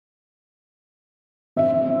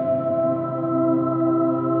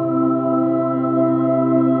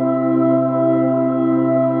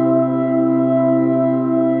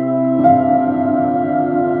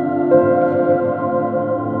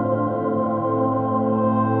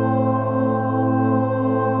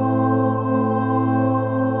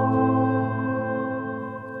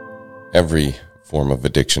Every form of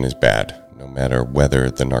addiction is bad, no matter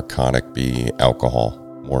whether the narcotic be alcohol,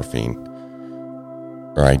 morphine,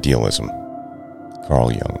 or idealism.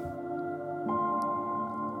 Carl Jung.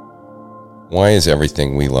 Why is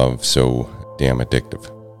everything we love so damn addictive?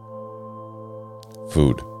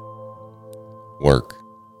 Food, work,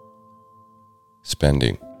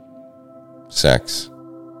 spending, sex,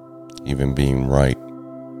 even being right.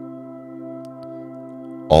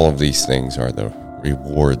 All of these things are the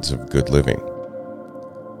rewards of good living.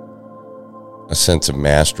 A sense of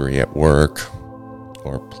mastery at work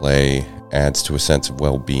or play adds to a sense of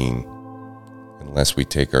well-being unless we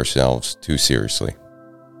take ourselves too seriously.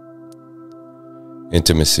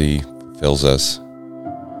 Intimacy fills us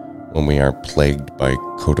when we are plagued by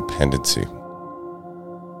codependency.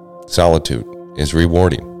 Solitude is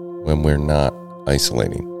rewarding when we're not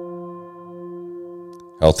isolating.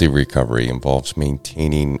 Healthy recovery involves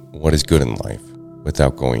maintaining what is good in life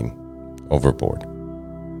without going overboard.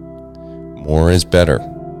 More is better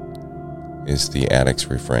is the addict's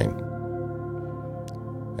refrain.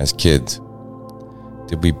 As kids,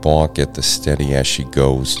 did we balk at the steady as she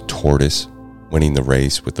goes tortoise winning the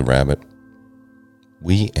race with the rabbit?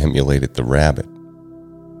 We emulated the rabbit,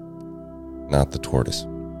 not the tortoise.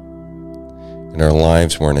 And our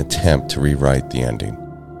lives were an attempt to rewrite the ending.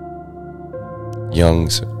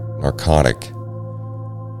 Jung's narcotic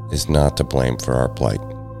is not to blame for our plight.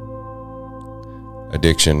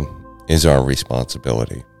 Addiction is our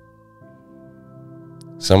responsibility.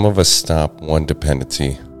 Some of us stop one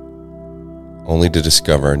dependency only to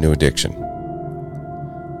discover a new addiction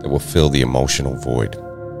that will fill the emotional void.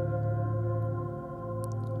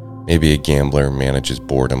 Maybe a gambler manages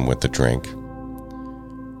boredom with a drink,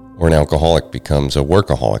 or an alcoholic becomes a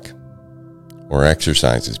workaholic, or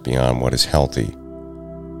exercises beyond what is healthy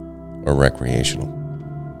or recreational.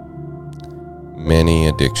 Many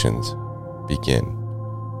addictions begin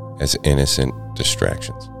as innocent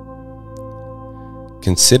distractions.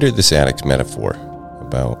 Consider this addict's metaphor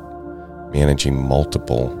about managing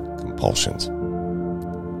multiple compulsions.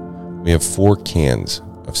 We have 4 cans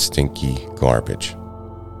of stinky garbage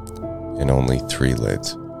and only 3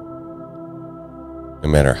 lids. No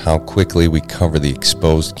matter how quickly we cover the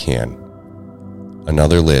exposed can,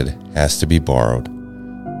 another lid has to be borrowed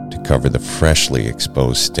to cover the freshly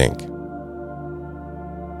exposed stink.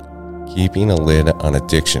 Keeping a lid on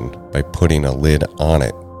addiction by putting a lid on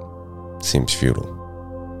it seems futile.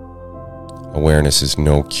 Awareness is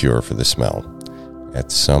no cure for the smell.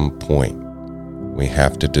 At some point, we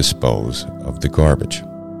have to dispose of the garbage.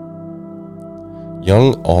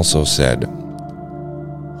 Jung also said,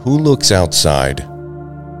 "Who looks outside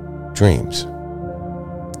dreams.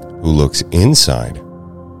 Who looks inside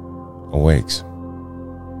awakes."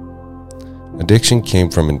 Addiction came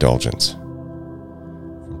from indulgence,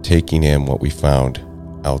 from taking in what we found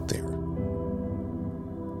out there.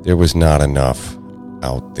 There was not enough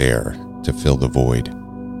out there to fill the void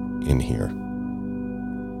in here.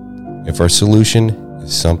 If our solution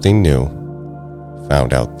is something new,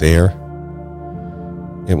 found out there,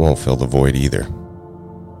 it won't fill the void either.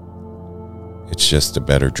 It's just a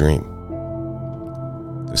better dream.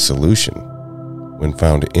 The solution, when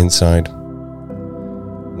found inside,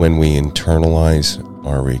 when we internalize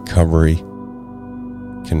our recovery,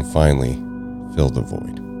 can finally fill the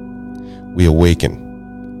void. We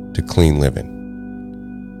awaken to clean living.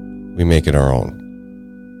 We make it our own.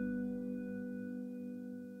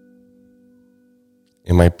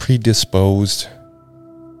 Am I predisposed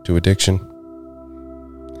to addiction?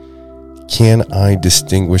 Can I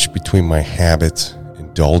distinguish between my habits,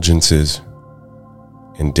 indulgences,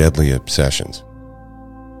 and deadly obsessions?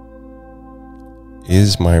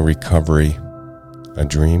 Is my recovery a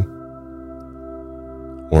dream,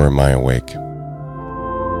 or am I awake?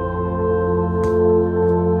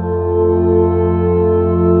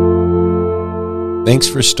 Thanks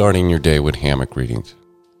for starting your day with hammock readings,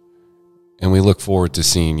 and we look forward to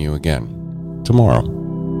seeing you again tomorrow.